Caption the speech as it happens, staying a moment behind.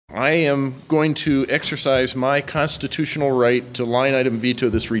I am going to exercise my constitutional right to line item veto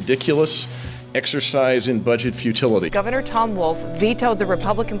this ridiculous exercise in budget futility. Governor Tom Wolf vetoed the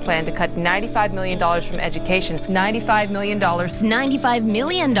Republican plan to cut $95 million from education. $95 million. $95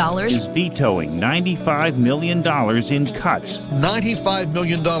 million. Is vetoing $95 million in cuts. $95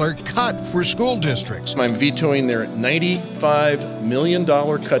 million cut for school districts. I'm vetoing their $95 million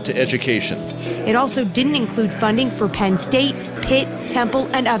cut to education. It also didn't include funding for Penn State, Pitt, Temple,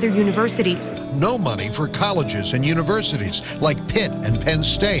 and other universities. No money for colleges and universities like Pitt and Penn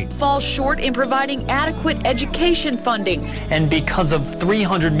State. Falls short in providing adequate education funding. And because of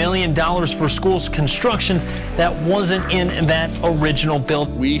 $300 million for schools constructions, that wasn't in that original bill.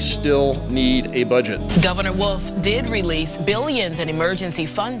 We still need a budget. Governor Wolf did release billions in emergency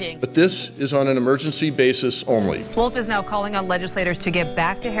funding. But this is on an emergency basis only. Wolf is now calling on legislators to get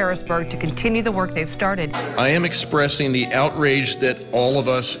back to Harrisburg to continue the work they've started. I am expressing the outrage that all of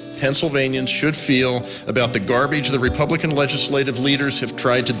us Pennsylvanians should feel about the garbage the Republican legislative leaders have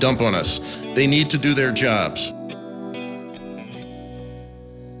tried to dump on us. They need to do their jobs.